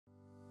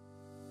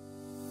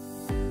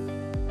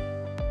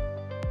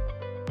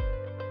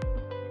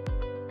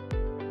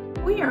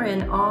We are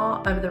in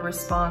awe of the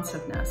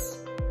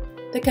responsiveness,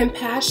 the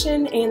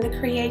compassion and the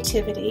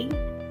creativity,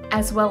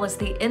 as well as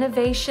the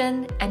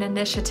innovation and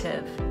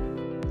initiative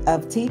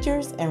of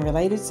teachers and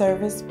related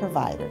service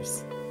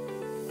providers.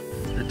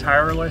 The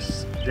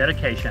tireless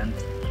dedication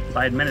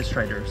by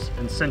administrators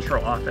and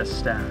central office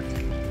staff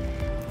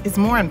is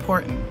more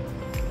important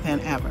than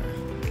ever.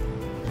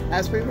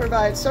 As we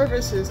provide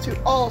services to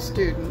all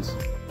students,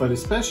 but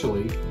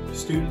especially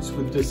students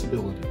with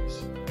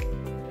disabilities.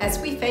 As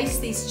we face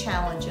these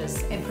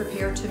challenges and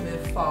prepare to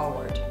move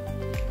forward,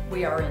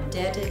 we are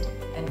indebted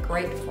and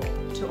grateful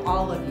to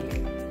all of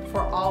you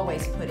for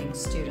always putting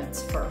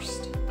students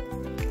first.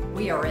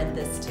 We are in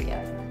this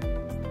together.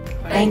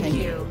 Thank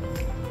you.